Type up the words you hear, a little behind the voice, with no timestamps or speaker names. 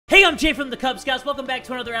Hey, I'm Jay from the Kubz Scouts. Welcome back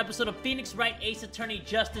to another episode of Phoenix Wright Ace Attorney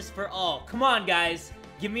Justice for All. Come on, guys.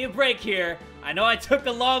 Give me a break here. I know I took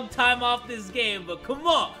a long time off this game, but come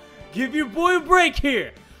on. Give your boy a break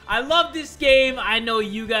here. I love this game. I know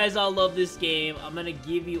you guys all love this game. I'm going to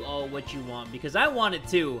give you all what you want because I want it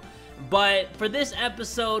too. But for this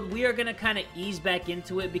episode, we are going to kind of ease back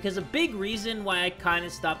into it because a big reason why I kind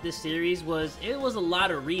of stopped this series was it was a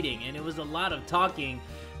lot of reading and it was a lot of talking.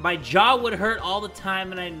 My jaw would hurt all the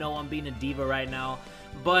time, and I know I'm being a diva right now.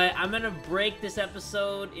 But I'm going to break this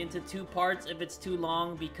episode into 2 parts if it's too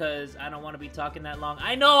long because I don't want to be talking that long.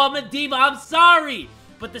 I know I'm a diva. I'm sorry.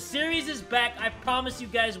 But the series is back. I promise you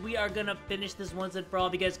guys we are going to finish this once and for all.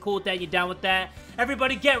 If you guys cool with that, you down with that?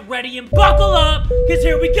 Everybody get ready and buckle up because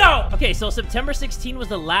here we go. Okay, so September 16 was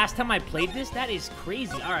the last time I played this. That is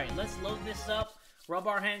crazy. All right, let's load this up. Rub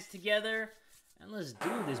our hands together. And let's do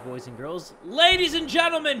this, boys and girls. Ladies and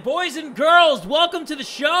gentlemen, boys and girls, welcome to the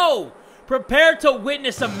show. Prepare to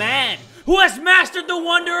witness a man who has mastered the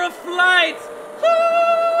wonder of flight.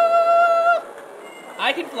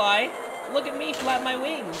 I can fly. Look at me flap my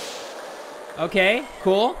wings. Okay,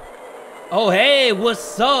 cool. Oh, hey,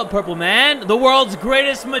 what's up, Purple Man? The world's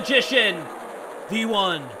greatest magician. The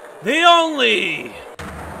one, the only,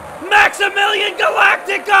 Maximilian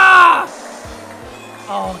Galactica!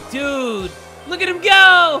 Oh, dude. Look at him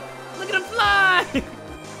go! Look at him fly!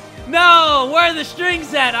 No, where are the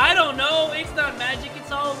strings at? I don't know. It's not magic,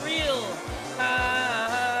 it's all real.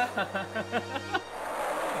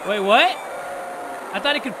 Wait, what? I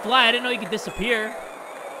thought he could fly. I didn't know he could disappear.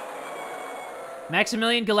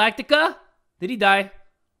 Maximilian Galactica? Did he die?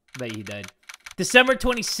 I bet he died. December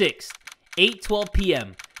 26th, 8:12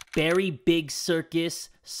 p.m. Berry Big Circus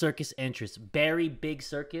entrance. Berry Big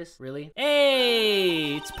Circus? Really?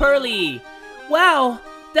 Hey, it's Pearly. Wow,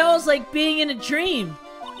 that was like being in a dream.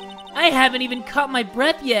 I haven't even caught my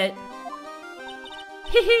breath yet.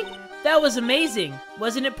 Hehe, that was amazing,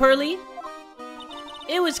 wasn't it, Pearly?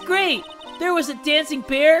 It was great. There was a dancing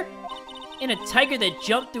bear, and a tiger that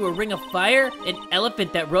jumped through a ring of fire, an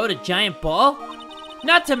elephant that rode a giant ball.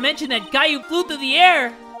 Not to mention that guy who flew through the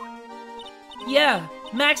air. Yeah,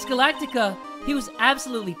 Max Galactica. He was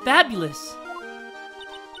absolutely fabulous.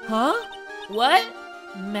 Huh? What?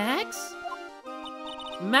 Max?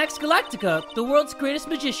 Max Galactica, the world's greatest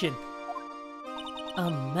magician.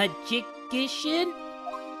 A magician?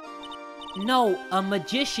 No, a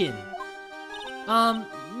magician.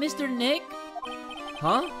 Mr. Nick?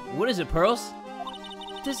 Huh? What is it, Pearls?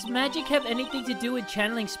 Does magic have anything to do with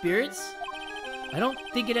channeling spirits? I don't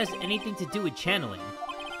think it has anything to do with channeling.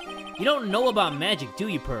 You don't know about magic, do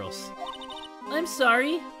you, Pearls? I'm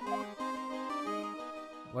sorry.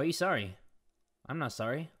 Why are you sorry? I'm not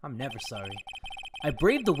sorry. I'm never sorry. I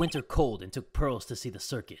braved the winter cold and took Pearls to see the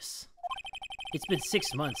circus. It's been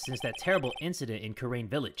 6 months since that terrible incident in Karain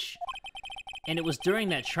Village. And it was during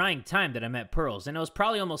that trying time that I met Pearls. And it was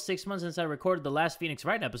probably almost 6 months since I recorded the last Phoenix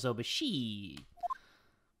Wright episode, but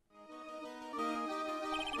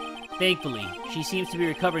Thankfully, she seems to be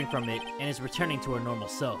recovering from it and is returning to her normal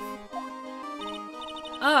self.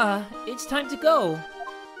 Ah, it's time to go.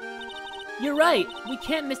 You're right, we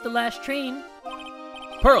can't miss the last train.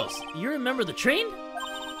 Pearls, you remember the train?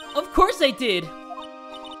 Of course I did.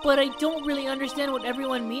 But I don't really understand what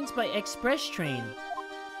everyone means by express train.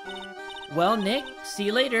 Well, Nick, see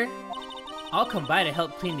you later. I'll come by to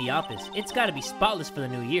help clean the office. It's gotta be spotless for the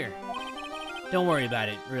new year. Don't worry about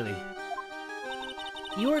it, really.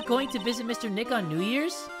 You are going to visit Mr. Nick on New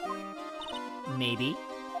Year's? Maybe.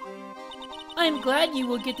 I'm glad you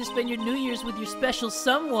will get to spend your New Year's with your special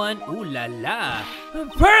someone. Ooh la la.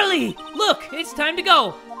 Pearly! Look, it's time to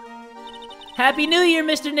go. Happy New Year,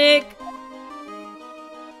 Mr. Nick.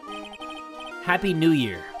 Happy New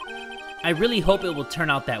Year. I really hope it will turn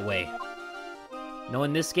out that way.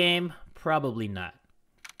 Knowing this game, probably not.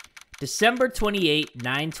 December 28,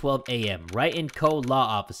 9:12 a.m. Wright & Co. Law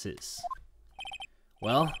Offices.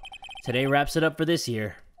 Well, today wraps it up for this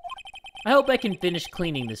year. I hope I can finish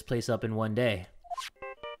cleaning this place up in one day.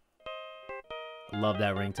 Love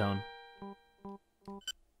that ringtone.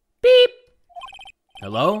 Beep!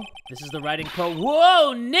 Hello? This is the Wright & Co.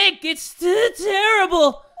 Whoa, Nick, it's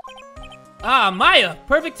terrible! Ah, Maya,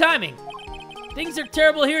 perfect timing. Things are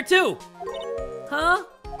terrible here too. Huh?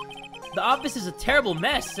 The office is a terrible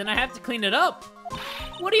mess and I have to clean it up.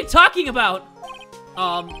 What are you talking about?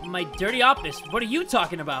 My dirty office. What are you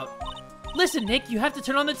talking about? Listen, Nick, you have to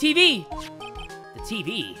turn on the TV. The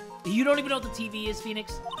TV? You don't even know what the TV is,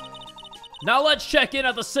 Phoenix? Now let's check in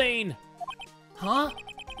at the scene. Huh?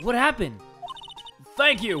 What happened?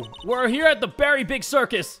 Thank you. We're here at the Berry Big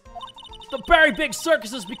Circus. The Berry Big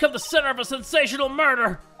Circus has become the center of a sensational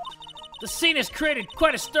murder. The scene has created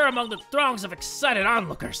quite a stir among the throngs of excited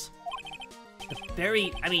onlookers. The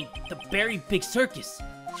Berry Big Circus.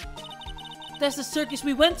 That's the circus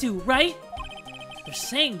we went to, right? They're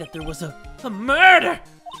saying that there was a murder!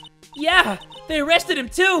 Yeah, they arrested him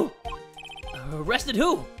too! Arrested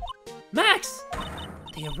who? Max!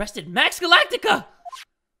 They arrested Max Galactica!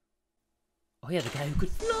 Oh yeah, the guy who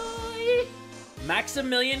could fly!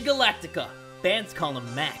 Maximilian Galactica. Fans call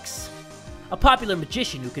him Max. A popular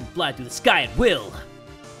magician who can fly through the sky at will.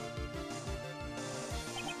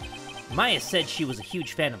 Maya said she was a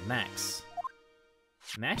huge fan of Max.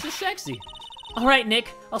 Max is sexy. Alright,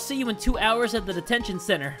 Nick. I'll see you in 2 hours at the detention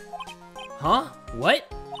center. Huh?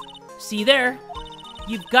 What? See you there.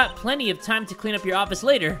 You've got plenty of time to clean up your office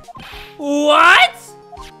later. What?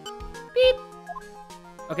 Beep.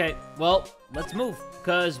 Okay, well, let's move,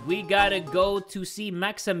 because we gotta go to see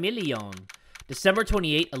Maximilian. December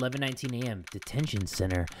 28, 11:19 a.m. Detention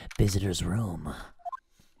Center, visitor's room.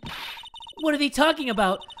 What are they talking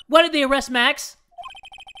about? Why did they arrest Max?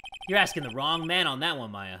 You're asking the wrong man on that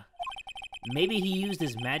one, Maya. Maybe he used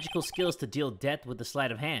his magical skills to deal death with a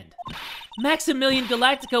sleight of hand. Maximilian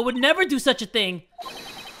Galactica would never do such a thing.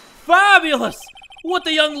 Fabulous! What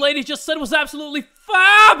the young lady just said was absolutely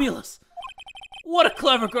fabulous! What a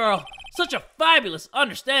clever girl! Such a fabulous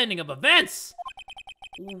understanding of events!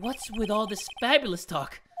 What's with all this fabulous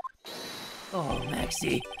talk? Oh,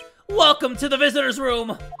 Maxie. Welcome to the visitor's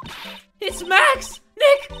room! It's Max!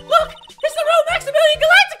 Nick, look! It's the real Maximilian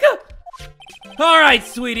Galactica! Alright,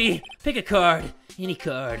 sweetie. Pick a card. Any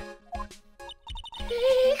card.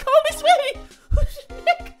 Hey, call me sweetie!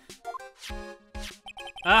 Nick!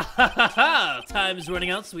 Ah ha ha ha! Time's running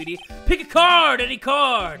out, sweetie. Pick a card! Any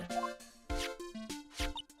card!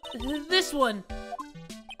 This one.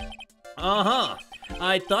 Uh-huh.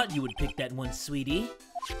 I thought you would pick that one, sweetie.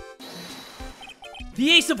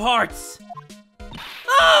 The Ace of Hearts!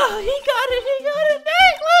 Oh, he got it, Nick,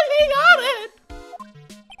 look, he got it!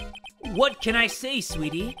 What can I say,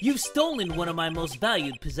 sweetie? You've stolen one of my most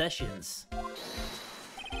valued possessions.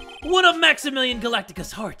 One of Maximilian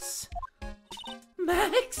Galactica's hearts.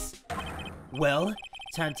 Max? Well,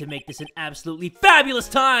 time to make this an absolutely fabulous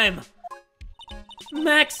time!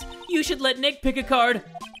 Max, you should let Nick pick a card.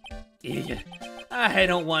 I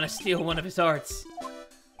don't want to steal one of his hearts.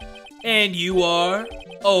 And you are?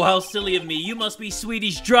 Oh, how silly of me. You must be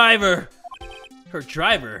Sweetie's driver. Her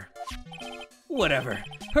driver? Whatever.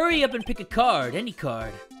 Hurry up and pick a card. Any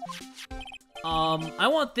card. I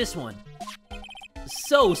want this one.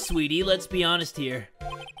 So, Sweetie, let's be honest here.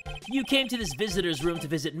 You came to this visitor's room to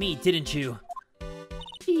visit me, didn't you?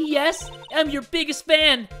 Yes, I'm your biggest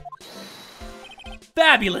fan.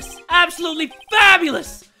 Fabulous! Absolutely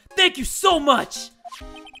fabulous! Thank you so much!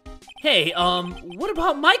 Hey, what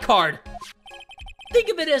about my card? Think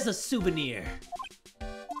of it as a souvenir.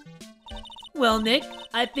 Well, Nick,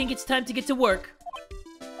 I think it's time to get to work.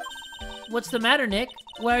 What's the matter, Nick?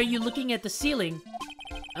 Why are you looking at the ceiling?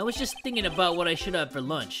 I was just thinking about what I should have for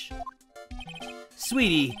lunch.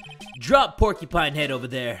 Sweetie, drop Porcupine Head over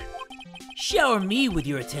there. Shower me with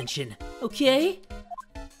your attention, okay?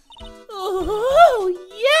 Oh,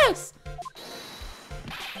 yes!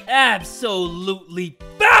 Absolutely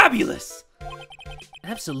fabulous!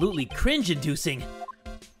 Absolutely cringe-inducing.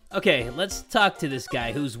 Okay, let's talk to this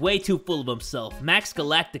guy who's way too full of himself, Max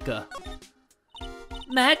Galactica.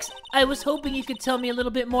 Max, I was hoping you could tell me a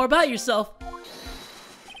little bit more about yourself.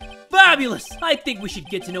 Fabulous! I think we should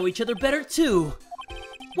get to know each other better, too.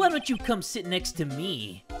 Why don't you come sit next to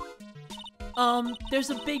me? There's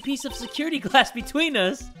a big piece of security glass between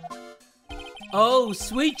us. Oh,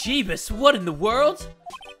 sweet Jeebus, what in the world?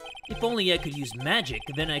 If only I could use magic,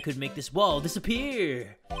 then I could make this wall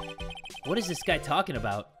disappear. What is this guy talking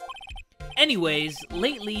about? Anyways,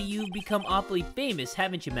 lately you've become awfully famous,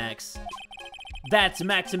 haven't you, Max? That's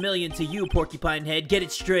Maximilian to you, Porcupine Head, get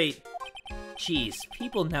it straight. Jeez,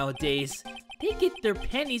 people nowadays, they get their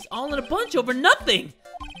pennies all in a bunch over nothing.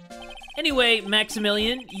 Anyway,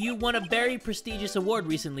 Maximilian, you won a very prestigious award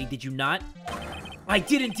recently, did you not? I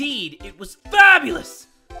did indeed! It was fabulous!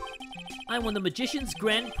 I won the Magician's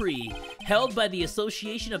Grand Prix, held by the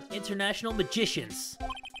Association of International Magicians.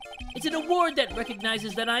 It's an award that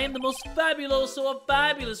recognizes that I am the most fabuloso of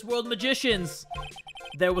fabulous world magicians.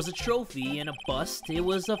 There was a trophy and a bust. It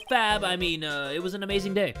was a it was an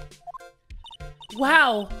amazing day.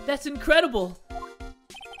 Wow, that's incredible!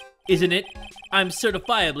 Isn't it? I'm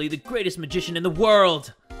certifiably the greatest magician in the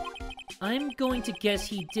world! I'm going to guess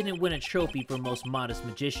he didn't win a trophy for most modest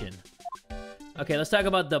magician. Okay, let's talk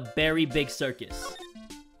about the Berry Big Circus.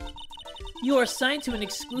 You are signed to an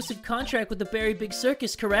exclusive contract with the Berry Big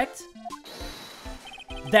Circus, correct?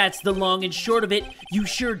 That's the long and short of it. You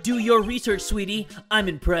sure do your research, sweetie. I'm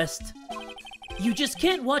impressed. You just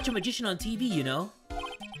can't watch a magician on TV, you know?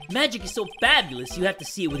 Magic is so fabulous, you have to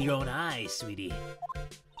see it with your own eyes, sweetie.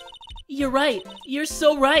 You're right. You're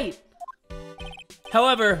so right.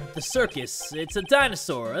 However, the circus, it's a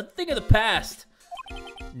dinosaur, a thing of the past.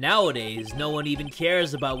 Nowadays, no one even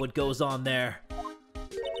cares about what goes on there.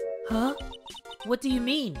 Huh? What do you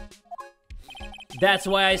mean? That's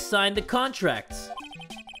why I signed the contract.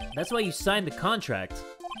 That's why you signed the contract.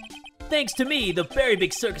 Thanks to me, the Very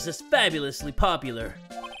Big Circus is fabulously popular.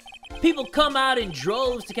 People come out in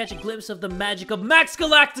droves to catch a glimpse of the magic of Max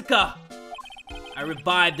Galactica. I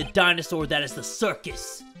revived the dinosaur that is the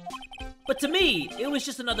circus. But to me, it was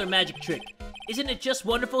just another magic trick. Isn't it just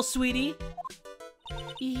wonderful, sweetie?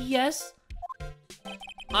 Yes.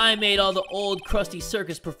 I made all the old crusty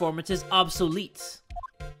circus performances obsolete.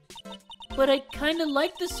 But I kinda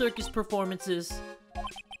like the circus performances.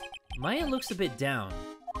 Maya looks a bit down.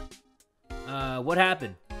 What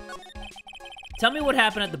happened? Tell me what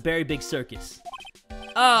happened at the Very Big Circus.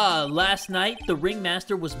 Last night, the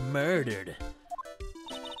ringmaster was murdered.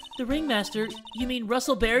 The ringmaster? You mean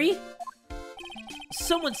Russell Berry?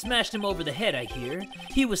 Someone smashed him over the head, I hear.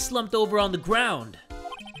 He was slumped over on the ground.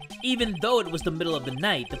 Even though it was the middle of the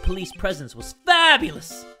night, the police presence was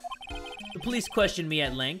fabulous. The police questioned me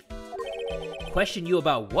at length. Question you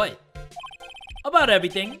about what? About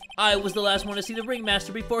everything. I was the last one to see the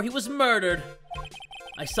ringmaster before he was murdered.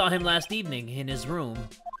 I saw him last evening in his room.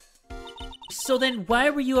 So then why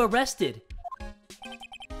were you arrested?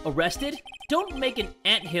 Arrested? Don't make an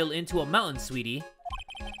anthill into a mountain, sweetie.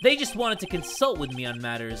 They just wanted to consult with me on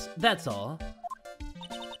matters, that's all.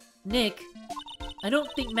 Nick, I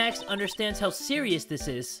don't think Max understands how serious this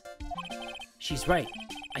is. She's right.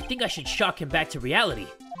 I think I should shock him back to reality.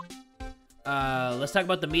 Let's talk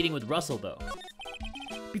about the meeting with Russell, though.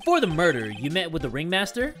 Before the murder, you met with the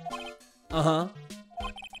ringmaster? Uh-huh.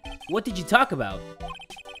 What did you talk about?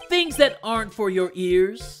 Things that aren't for your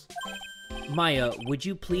ears. Maya, would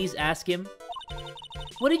you please ask him?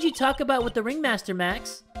 What did you talk about with the ringmaster,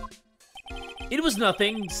 Max? It was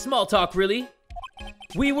nothing. Small talk, really.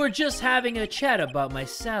 We were just having a chat about my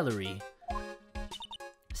salary.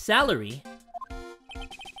 Salary?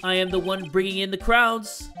 I am the one bringing in the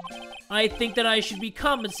crowds. I think that I should be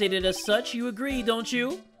compensated as such. You agree, don't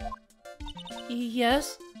you?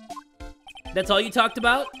 Yes. That's all you talked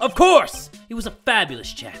about? Of course! It was a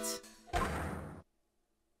fabulous chat.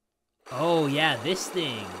 Oh, yeah, this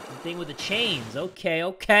thing. The thing with the chains. Okay,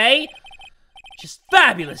 okay. Just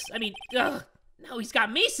fabulous. I mean, ugh. Now he's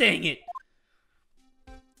got me saying it.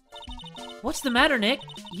 What's the matter, Nick?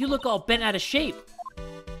 You look all bent out of shape.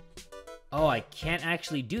 Oh, I can't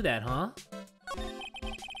actually do that, huh?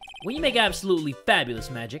 When you make absolutely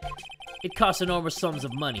fabulous magic, it costs enormous sums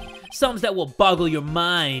of money. Sums that will boggle your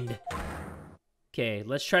mind. Okay,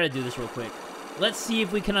 let's try to do this real quick. Let's see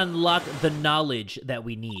if we can unlock the knowledge that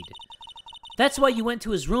we need. That's why you went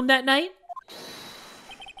to his room that night?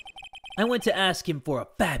 I went to ask him for a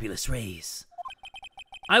fabulous raise.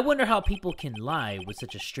 I wonder how people can lie with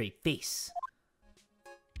such a straight face.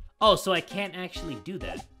 Oh, so I can't actually do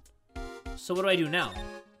that. So what do I do now?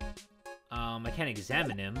 I can't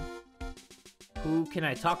examine him. Who can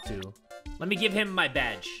I talk to? Let me give him my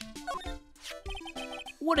badge.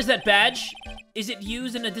 What is that badge? Is it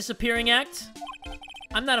used in a disappearing act?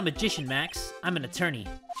 I'm not a magician, Max. I'm an attorney.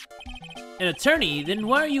 An attorney? Then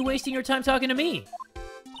why are you wasting your time talking to me?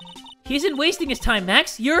 He isn't wasting his time,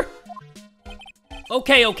 Max. You're...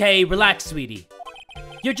 Okay, okay, relax, sweetie.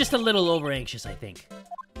 You're just a little over-anxious, I think.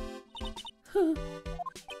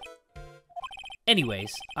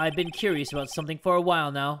 Anyways, I've been curious about something for a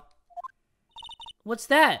while now. What's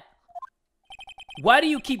that? Why do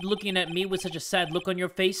you keep looking at me with such a sad look on your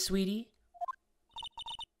face, sweetie?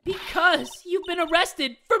 Because you've been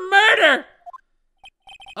arrested for murder!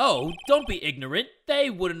 Oh, don't be ignorant. They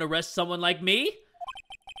wouldn't arrest someone like me.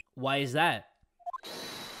 Why is that?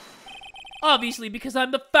 Obviously because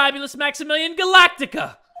I'm the fabulous Maximilian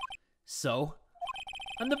Galactica! So,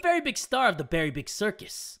 I'm the very big star of the Very Big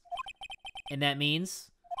Circus. And that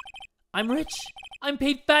means I'm rich. I'm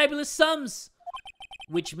paid fabulous sums.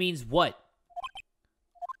 Which means what?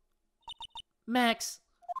 Max.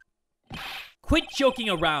 Quit joking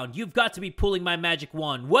around. You've got to be pulling my magic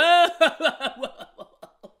wand. Whoa!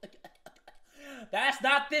 That's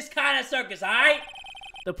not this kind of circus, alright?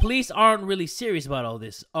 The police aren't really serious about all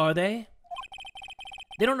this, are they?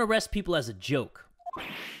 They don't arrest people as a joke.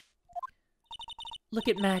 Look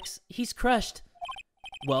at Max. He's crushed.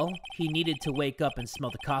 Well, he needed to wake up and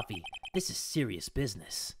smell the coffee. This is serious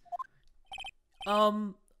business.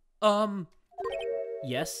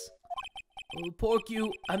 Yes?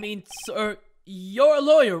 Sir, you're a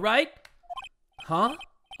lawyer, right? Huh?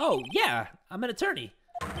 Oh, yeah, I'm an attorney.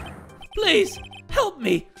 Please, help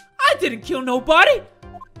me. I didn't kill nobody.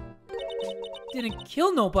 Didn't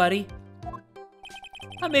kill nobody?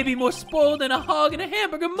 I may be more spoiled than a hog in a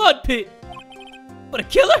hamburger mud pit. But a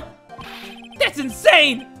killer? That's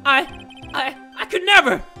insane! I could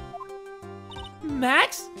never!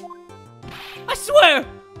 Max? I swear!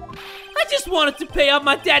 I just wanted to pay off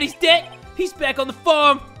my daddy's debt! He's back on the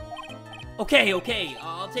farm! Okay,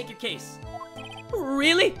 I'll take your case.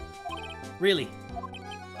 Really? Really?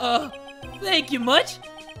 Thank you much.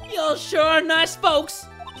 Y'all sure are nice folks.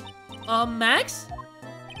 Max?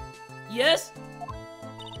 Yes?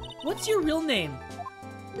 What's your real name?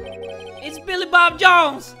 It's Billy Bob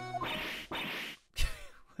Jones!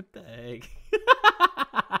 What the heck?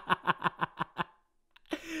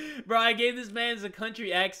 Bro, I gave this man a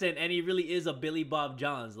country accent and he really is a Billy Bob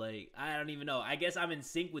Jones. Like, I don't even know. I guess I'm in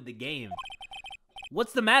sync with the game.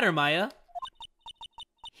 What's the matter, Maya?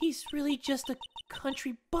 He's really just a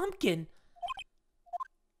country bumpkin.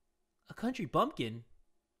 A country bumpkin?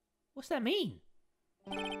 What's that mean?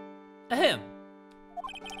 Ahem.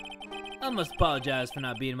 I must apologize for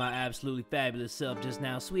not being my absolutely fabulous self just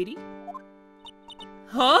now, sweetie.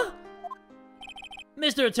 Huh?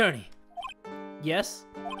 Mr. Attorney. Yes?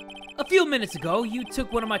 A few minutes ago, you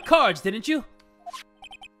took one of my cards, didn't you?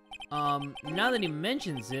 Now that he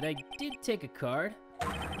mentions it, I did take a card.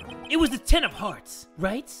 It was the 10 of hearts,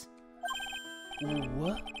 right?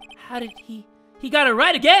 What? How did he got it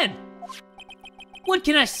right again! What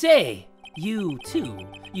can I say? You, too.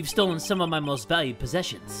 You've stolen some of my most valued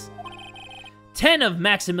possessions. 10 of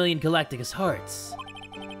Maximilian Galacticus hearts.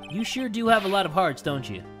 You sure do have a lot of hearts, don't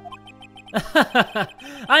you?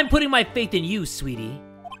 I'm putting my faith in you, sweetie.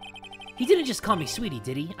 He didn't just call me sweetie,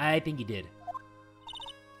 did he? I think he did.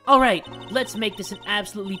 Alright, let's make this an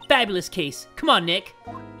absolutely fabulous case. Come on, Nick.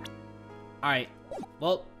 Alright,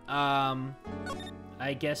 well,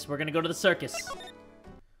 I guess we're gonna go to the circus.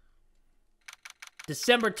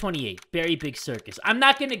 December 28th, Very Big Circus. I'm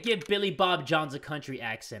not gonna give Billy Bob Jones a country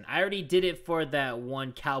accent. I already did it for that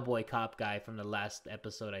one cowboy cop guy from the last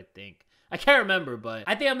episode, I think. I can't remember, but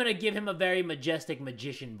I think I'm gonna give him a very majestic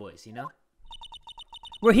magician voice, you know?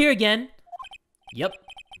 We're here again. Yep,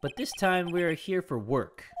 but this time we're here for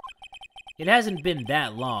work. It hasn't been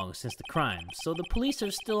that long since the crime, so the police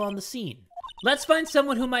are still on the scene. Let's find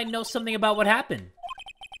someone who might know something about what happened.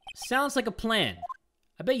 Sounds like a plan.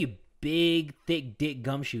 I bet you big, thick dick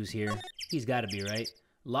gumshoes here. He's gotta be, right?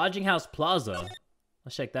 Lodging House Plaza.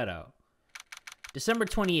 Let's check that out. December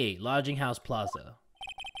 28, Lodging House Plaza.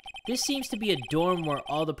 This seems to be a dorm where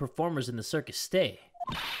all the performers in the circus stay.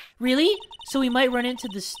 Really? So we might run into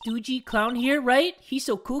the stoogey clown here, right? He's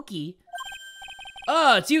so kooky.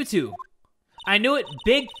 Oh, it's you two. I knew it.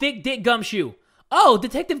 Big, thick dick gumshoe. Oh,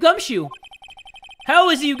 Detective Gumshoe.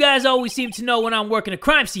 How is it you guys always seem to know when I'm working a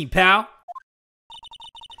crime scene, pal?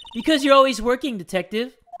 Because you're always working,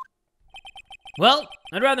 Detective. Well,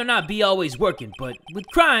 I'd rather not be always working, but with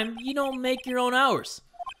crime, you don't make your own hours.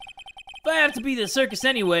 If I have to be the circus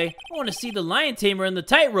anyway, I want to see the lion tamer and the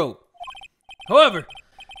tightrope. However,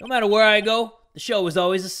 no matter where I go, the show is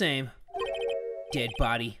always the same. Dead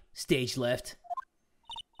body, stage left.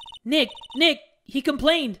 Nick, he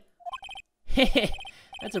complained. Hehe,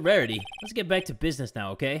 that's a rarity. Let's get back to business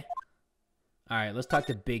now, okay? Alright, let's talk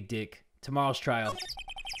to Big Dick. Tomorrow's trial.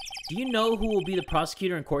 Do you know who will be the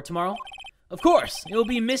prosecutor in court tomorrow? Of course, it will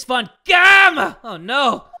be Miss Von Gamma! Oh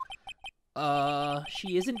no!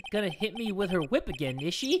 She isn't gonna hit me with her whip again,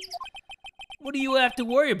 is she? What do you have to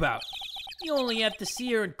worry about? You only have to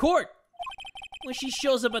see her in court. When she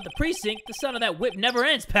shows up at the precinct, the sound of that whip never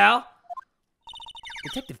ends, pal.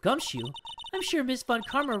 Detective Gumshoe? I'm sure Miss Von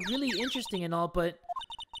Karma really interesting and all, but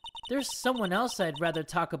there's someone else I'd rather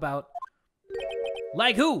talk about.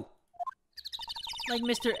 Like who? Like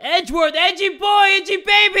Mr. Edgeworth, edgy boy, edgy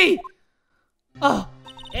baby! Oh,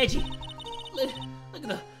 edgy. Look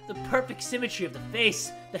at the perfect symmetry of the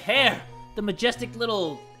face, the hair, the majestic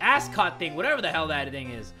little ascot thing, whatever the hell that thing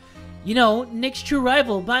is. You know, Nick's true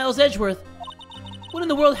rival, Miles Edgeworth. What in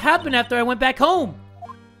the world happened after I went back home?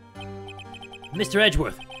 Mr.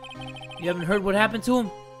 Edgeworth, you haven't heard what happened to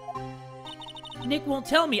him? Nick won't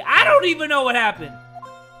tell me. I don't even know what happened.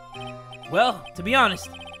 Well, to be honest,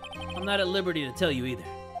 I'm not at liberty to tell you either.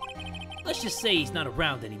 Let's just say he's not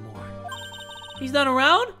around anymore. He's not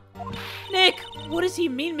around? Nick, what does he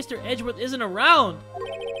mean Mr. Edgeworth isn't around?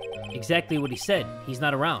 Exactly what he said. He's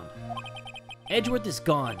not around. Edgeworth is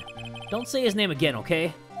gone. Don't say his name again,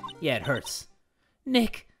 okay? Yeah, it hurts.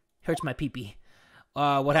 Nick, hurts my pee-pee.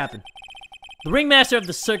 What happened? The ringmaster of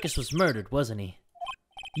the circus was murdered, wasn't he?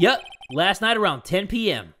 Yup, last night around 10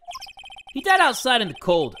 p.m. He died outside in the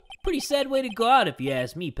cold. Pretty sad way to go out if you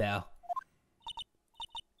ask me, pal.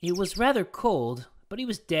 It was rather cold, but he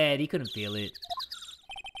was dead. He couldn't feel it.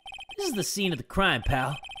 This is the scene of the crime,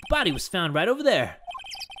 pal. The body was found right over there.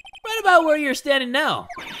 Right about where you're standing now.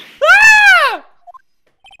 Ah!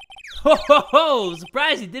 Ho ho ho!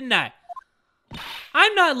 Surprised you, didn't I?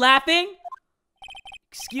 I'm not laughing!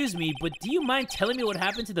 Excuse me, but do you mind telling me what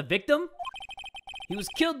happened to the victim? He was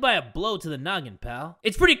killed by a blow to the noggin, pal.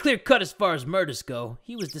 It's pretty clear cut as far as murders go.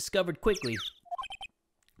 He was discovered quickly.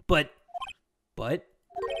 But,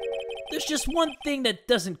 there's just one thing that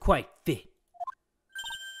doesn't quite fit.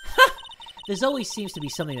 Ha! There's always seems to be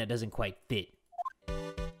something that doesn't quite fit.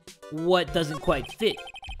 What doesn't quite fit?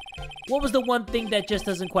 What was the one thing that just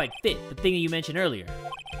doesn't quite fit? The thing that you mentioned earlier.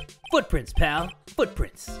 Footprints, pal.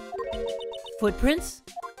 Footprints. Footprints?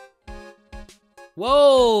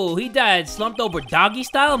 Whoa, he died slumped over doggy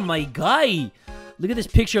style? My guy. Look at this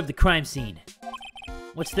picture of the crime scene.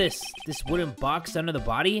 What's this? This wooden box under the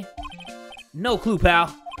body? No clue,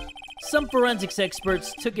 pal. Some forensics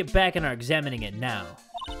experts took it back and are examining it now.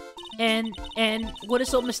 And what is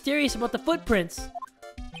so mysterious about the footprints?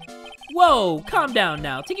 Whoa, calm down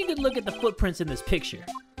now. Take a good look at the footprints in this picture.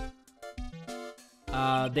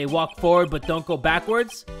 They walk forward but don't go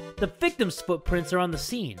backwards? The victim's footprints are on the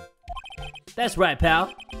scene. That's right,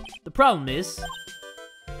 pal. The problem is,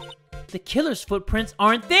 the killer's footprints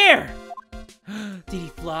aren't there. Did he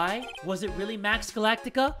fly? Was it really Max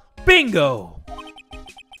Galactica? Bingo!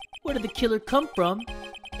 Where did the killer come from?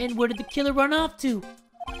 And where did the killer run off to?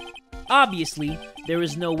 Obviously, there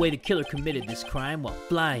is no way the killer committed this crime while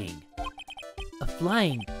flying. A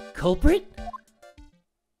flying culprit?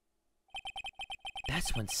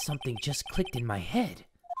 That's when something just clicked in my head.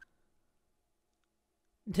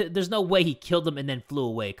 There's no way he killed him and then flew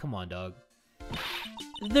away. Come on, dog.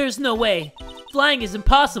 There's no way. Flying is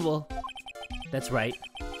impossible. That's right.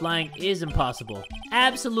 Flying is impossible.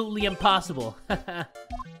 Absolutely impossible.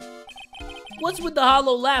 What's with the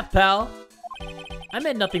hollow laugh, pal? I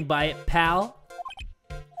meant nothing by it, pal.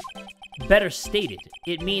 Better stated.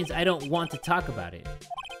 It means I don't want to talk about it.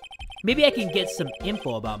 Maybe I can get some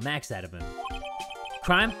info about Max out of him.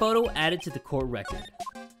 Crime photo added to the court record.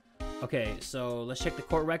 Okay, so let's check the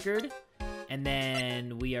court record, and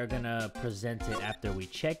then we are gonna present it after we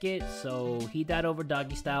check it. So he died over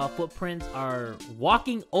doggy style. Footprints are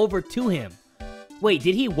walking over to him. Wait,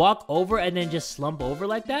 did he walk over and then just slump over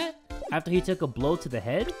like that after he took a blow to the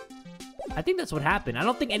head? I think that's what happened. I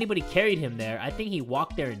don't think anybody carried him there. I think he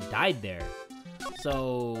walked there and died there.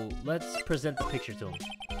 So let's present the picture to him.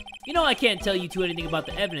 You know I can't tell you two anything about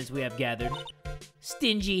the evidence we have gathered.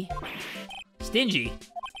 Stingy. Stingy?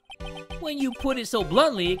 When you put it so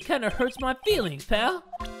bluntly, it kind of hurts my feelings, pal.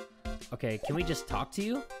 Okay, can we just talk to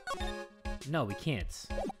you? No, we can't.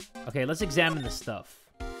 Okay, let's examine the stuff.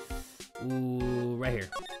 Ooh, right here.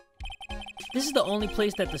 This is the only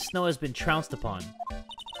place that the snow has been trounced upon.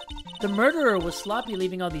 The murderer was sloppy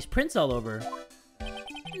leaving all these prints all over.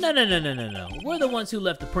 No. We're the ones who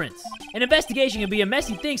left the prints. An investigation can be a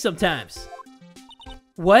messy thing sometimes.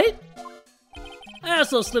 What? I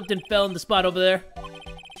also slipped and fell in the spot over there.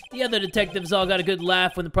 The other detectives all got a good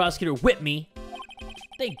laugh when the prosecutor whipped me.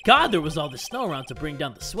 Thank God there was all the snow around to bring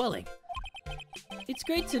down the swelling. It's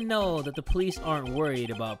great to know that the police aren't worried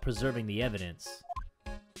about preserving the evidence.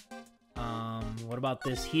 What about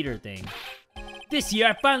this heater thing? This year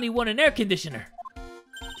I finally won an air conditioner.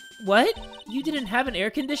 What? You didn't have an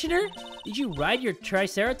air conditioner? Did you ride your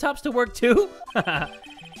Triceratops to work too?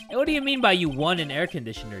 What do you mean by you won an air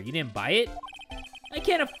conditioner? You didn't buy it? I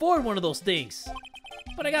can't afford one of those things.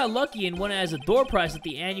 But I got lucky and won it as a door prize at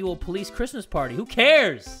the annual police Christmas party. Who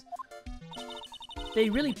cares? They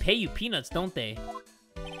really pay you peanuts, don't they?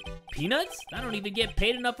 Peanuts? I don't even get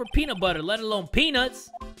paid enough for peanut butter, let alone peanuts.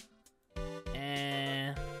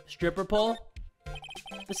 And stripper pole?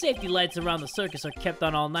 The safety lights around the circus are kept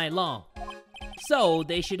on all night long. So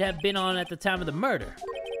they should have been on at the time of the murder.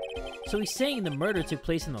 So he's saying the murder took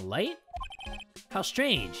place in the light? How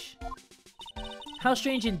strange. How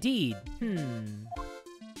strange indeed.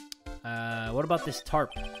 What about this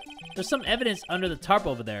tarp? There's some evidence under the tarp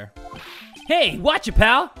over there. Hey, watch it,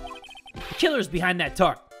 pal! The killer's behind that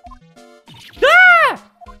tarp. Ah!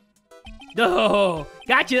 No,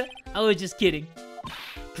 gotcha. I was just kidding.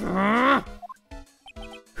 Ho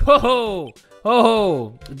ho, ho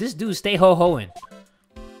ho. This dude stay ho hoing.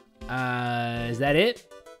 Is that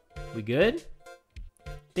it? We good?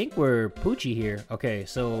 I think we're Poochie here. Okay,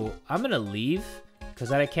 so I'm gonna leave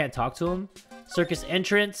because I can't talk to him. Circus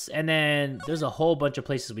entrance, and then there's a whole bunch of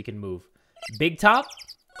places we can move. Big top?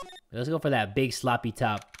 Let's go for that big sloppy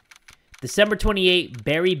top. December 28,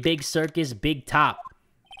 Berry Big Circus, big top.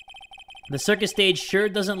 The circus stage sure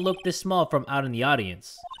doesn't look this small from out in the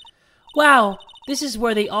audience. Wow, this is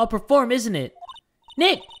where they all perform, isn't it?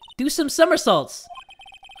 Nick, do some somersaults.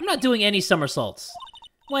 I'm not doing any somersaults.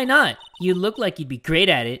 Why not? You look like you'd be great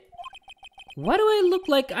at it. Why do I look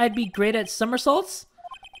like I'd be great at somersaults?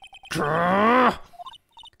 Huh?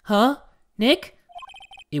 Nick?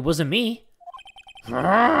 It wasn't me.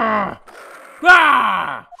 Tiger!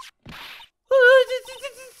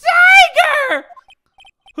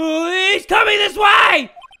 He's coming this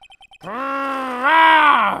way!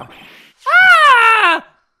 Ah!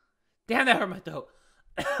 Damn, that hurt my throat.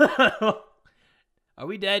 Are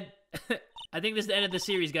we dead? I think this is the end of the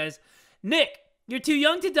series, guys. Nick, you're too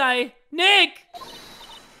young to die. Nick!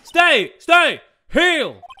 Stay!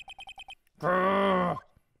 Heal!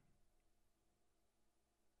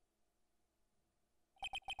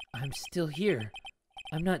 I'm still here.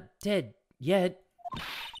 I'm not dead yet.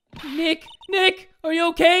 Nick, are you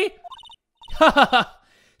okay? Ha!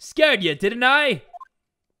 Scared you, didn't I?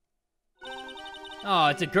 Oh,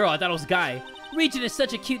 it's a girl. I thought it was a guy. Regent is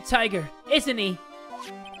such a cute tiger, isn't he?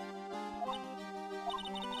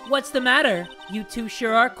 What's the matter? You two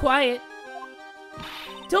sure are quiet.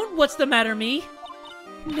 Don't what's the matter me.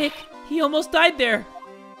 Nick, he almost died there.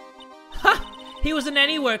 Ha! He wasn't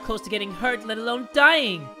anywhere close to getting hurt, let alone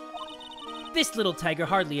dying. This little tiger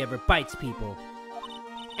hardly ever bites people.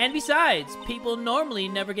 And besides, people normally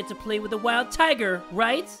never get to play with a wild tiger,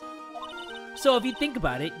 right? So if you think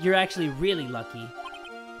about it, you're actually really lucky.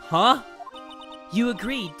 Huh? You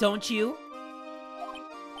agree, don't you?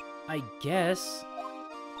 I guess.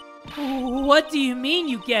 What do you mean,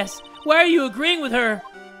 you guess? Why are you agreeing with her?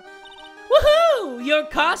 Woohoo! Your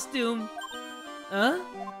costume! Huh?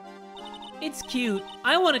 It's cute.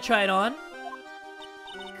 I want to try it on.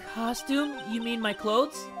 Costume? You mean my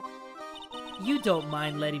clothes? You don't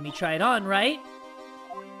mind letting me try it on, right?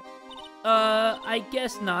 I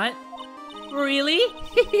guess not. Really?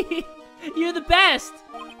 You're the best!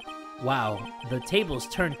 Wow, the tables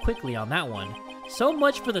turned quickly on that one. So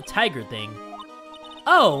much for the tiger thing.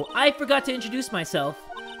 Oh, I forgot to introduce myself.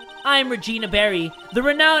 I'm Regina Berry, the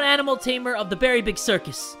renowned animal tamer of the Berry Big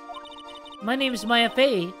Circus. My name is Maya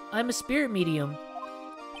Fey. I'm a spirit medium.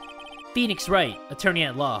 Phoenix Wright, attorney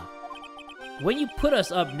at law. When you put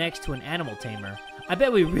us up next to an animal tamer, I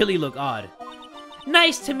bet we really look odd.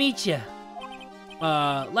 Nice to meet you.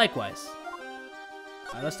 Likewise.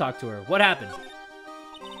 Let's talk to her. What happened?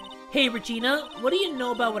 Hey, Regina, what do you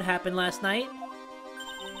know about what happened last night?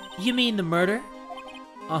 You mean the murder?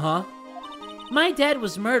 Uh-huh. My dad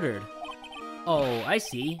was murdered. Oh, I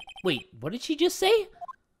see. Wait, what did she just say?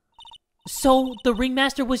 So, the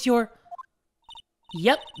ringmaster was your...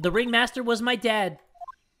 Yep, the ringmaster was my dad.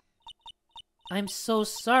 I'm so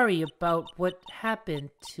sorry about what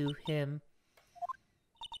happened to him.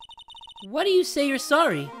 What do you say you're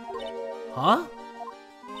sorry? Huh?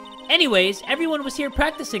 Anyways, everyone was here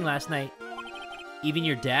practicing last night. Even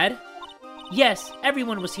your dad? Yes,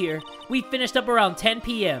 everyone was here. We finished up around 10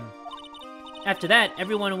 p.m. After that,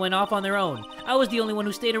 everyone went off on their own. I was the only one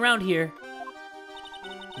who stayed around here.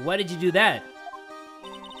 Why did you do that?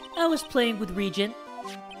 I was playing with Regent.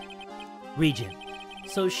 Regent.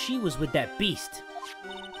 So she was with that beast.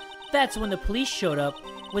 That's when the police showed up.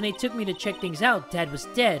 When they took me to check things out, Dad was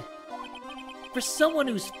dead. For someone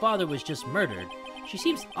whose father was just murdered, she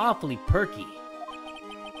seems awfully perky.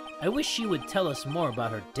 I wish she would tell us more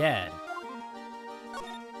about her dad.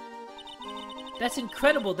 That's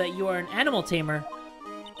incredible that you are an animal tamer.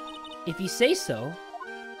 If you say so.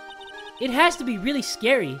 It has to be really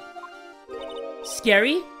scary.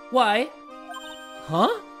 Scary? Why? Huh?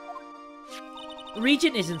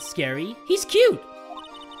 Regent isn't scary. He's cute.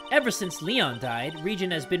 Ever since Leon died,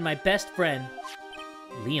 Regent has been my best friend.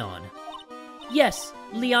 Leon? Yes,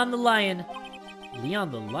 Leon the Lion.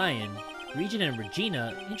 Leon the Lion? Regent and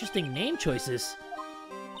Regina? Interesting name choices.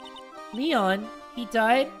 Leon? He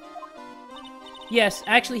died? Yes,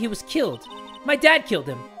 actually he was killed. My dad killed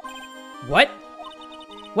him. What?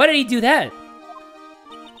 Why did he do that?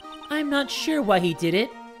 I'm not sure why he did it.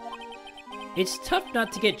 It's tough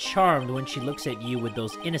not to get charmed when she looks at you with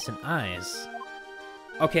those innocent eyes.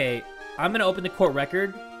 Okay, I'm gonna open the court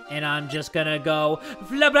record, and I'm just gonna go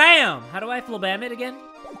flabam! How do I flabam it again?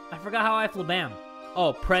 I forgot how I flabam.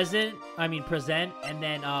 Oh, present, and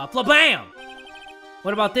then flabam!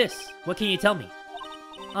 What about this? What can you tell me?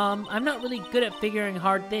 I'm not really good at figuring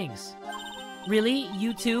hard things. Really?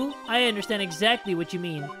 You too? I understand exactly what you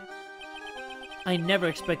mean. I never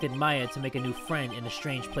expected Maya to make a new friend in a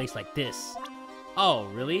strange place like this. Oh,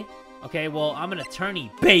 really? Okay, well, I'm an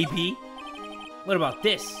attorney, baby. What about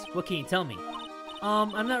this? What can you tell me?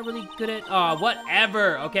 I'm not really good at...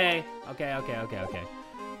 whatever. Okay.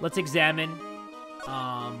 Let's examine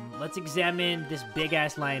this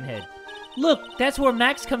big-ass lion head. Look, that's where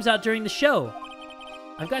Max comes out during the show.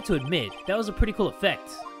 I've got to admit, that was a pretty cool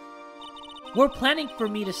effect. We're planning for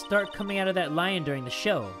me to start coming out of that lion during the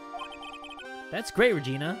show. That's great,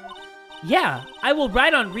 Regina. Yeah, I will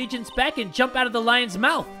ride on Regent's back and jump out of the lion's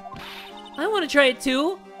mouth. I want to try it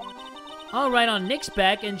too. I'll ride on Nick's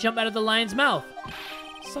back and jump out of the lion's mouth.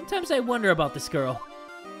 Sometimes I wonder about this girl.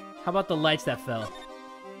 How about the lights that fell?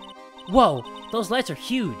 Whoa, those lights are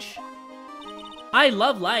huge. I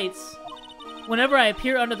love lights. Whenever I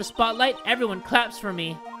appear under the spotlight, everyone claps for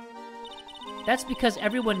me. That's because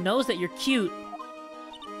everyone knows that you're cute.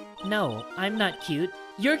 No, I'm not cute.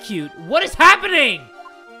 You're cute. What is happening?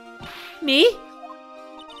 Me?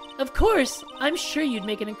 Of course. I'm sure you'd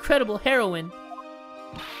make an incredible heroine.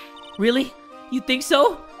 Really? You think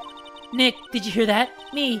so? Nick, did you hear that?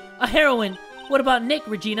 Me, a heroine. What about Nick,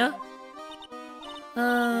 Regina?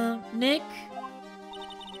 Nick?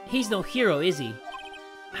 He's no hero, is he?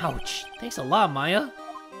 Ouch. Thanks a lot, Maya.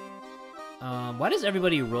 Why does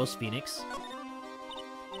everybody roast Phoenix?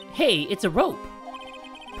 Hey, it's a rope.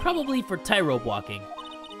 Probably for tightrope walking.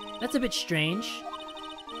 That's a bit strange.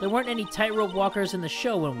 There weren't any tightrope walkers in the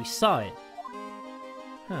show when we saw it.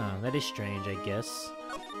 Huh, that is strange, I guess.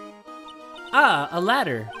 Ah, a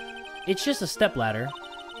ladder. It's just a step ladder.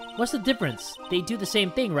 What's the difference? They do the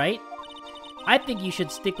same thing, right? I think you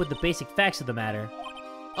should stick with the basic facts of the matter.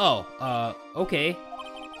 Oh, okay.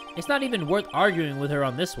 It's not even worth arguing with her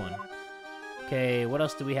on this one. Okay, what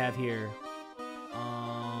else do we have here?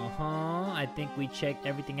 I think we checked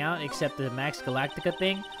everything out except the Max Galactica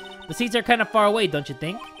thing. The seats are kind of far away, don't you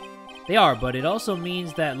think? They are, but it also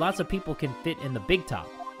means that lots of people can fit in the big top.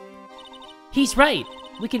 He's right!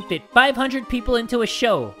 We can fit 500 people into a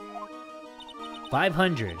show.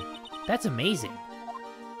 500. That's amazing.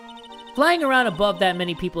 Flying around above that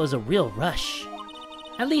many people is a real rush.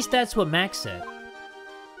 At least that's what Max said.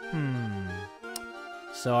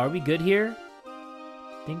 So are we good here?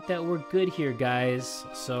 I think that we're good here, guys.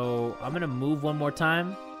 So I'm gonna move one more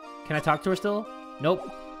time. Can I talk to her still? Nope.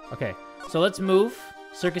 Okay, so let's move.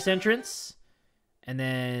 Circus entrance. And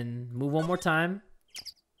then move one more time.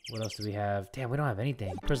 What else do we have? Damn, we don't have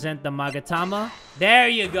anything. Present the Magatama. There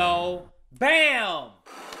you go. Bam!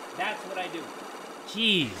 That's what I do.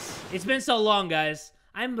 Jeez. It's been so long, guys.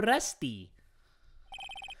 I'm rusty.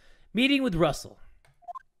 Meeting with Russell.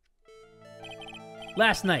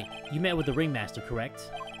 Last night, you met with the ringmaster,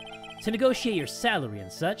 correct? To negotiate your salary and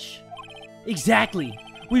such. Exactly!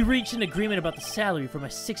 We reached an agreement about the salary for my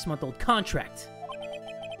 6-month-old contract.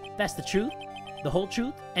 That's the truth? The whole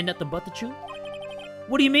truth? And nothing but the truth?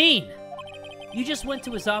 What do you mean? You just went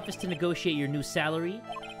to his office to negotiate your new salary?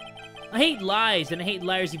 I hate lies, and I hate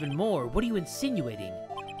liars even more. What are you insinuating?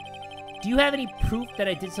 Do you have any proof that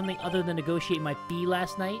I did something other than negotiate my fee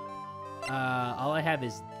last night? All I have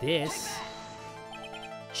is this.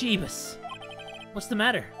 Jeebus. What's the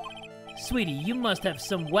matter? Sweetie, you must have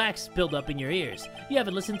some wax built up in your ears. You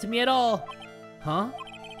haven't listened to me at all. Huh?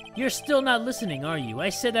 You're still not listening, are you? I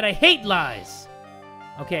said that I hate lies.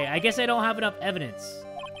 Okay, I guess I don't have enough evidence.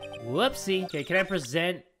 Whoopsie. Okay, can I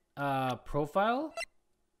present profile?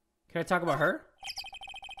 Can I talk about her?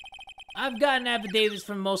 I've gotten affidavits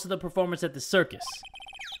from most of the performers at the circus.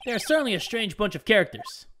 They're certainly a strange bunch of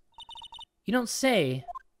characters. You don't say.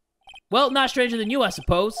 Well, not stranger than you, I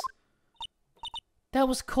suppose. That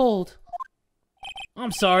was cold.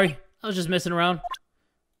 I'm sorry. I was just messing around.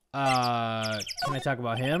 Can I talk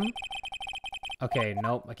about him? Okay,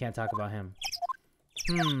 nope, I can't talk about him.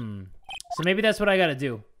 So maybe that's what I gotta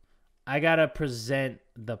do. I gotta present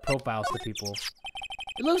the profiles to people.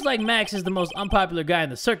 It looks like Max is the most unpopular guy in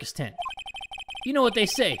the circus tent. You know what they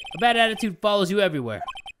say, a bad attitude follows you everywhere.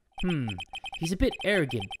 He's a bit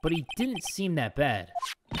arrogant, but he didn't seem that bad.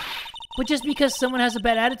 But just because someone has a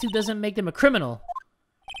bad attitude doesn't make them a criminal.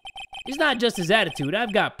 It's not just his attitude,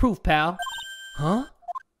 I've got proof, pal. Huh?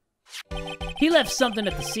 He left something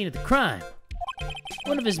at the scene of the crime.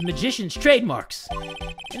 One of his magician's trademarks.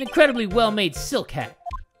 An incredibly well-made silk hat.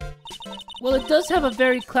 Well, it does have a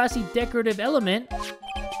very classy decorative element.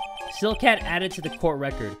 Silk hat added to the court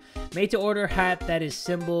record. Made to order hat that is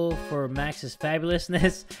symbol for Max's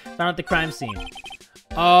fabulousness. Found at the crime scene.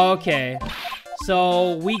 Okay.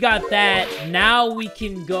 So we got that. Now we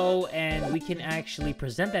can go and we can actually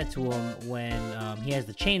present that to him when he has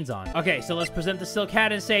the chains on. Okay, so let's present the silk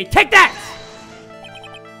hat and say, take that!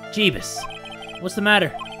 Jeebus. What's the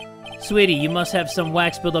matter? Sweetie, you must have some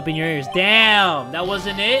wax built up in your ears. Damn, that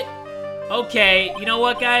wasn't it? Okay, you know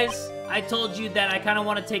what, guys? I told you that I kind of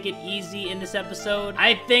want to take it easy in this episode.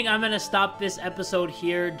 I think I'm going to stop this episode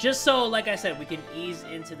here just so, like I said, we can ease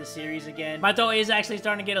into the series again. My throat is actually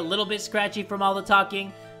starting to get a little bit scratchy from all the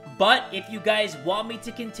talking. But if you guys want me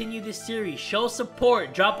to continue this series, show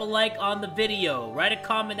support, drop a like on the video, write a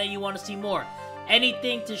comment that you want to see more.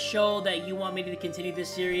 Anything to show that you want me to continue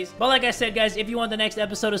this series. But like I said, guys, if you want the next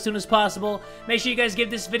episode as soon as possible, make sure you guys give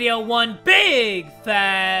this video one big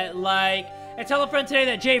fat like. And tell a friend today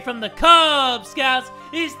that Jay from the Kubz Scouts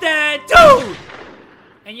is dead too!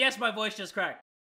 And yes, my voice just cracked.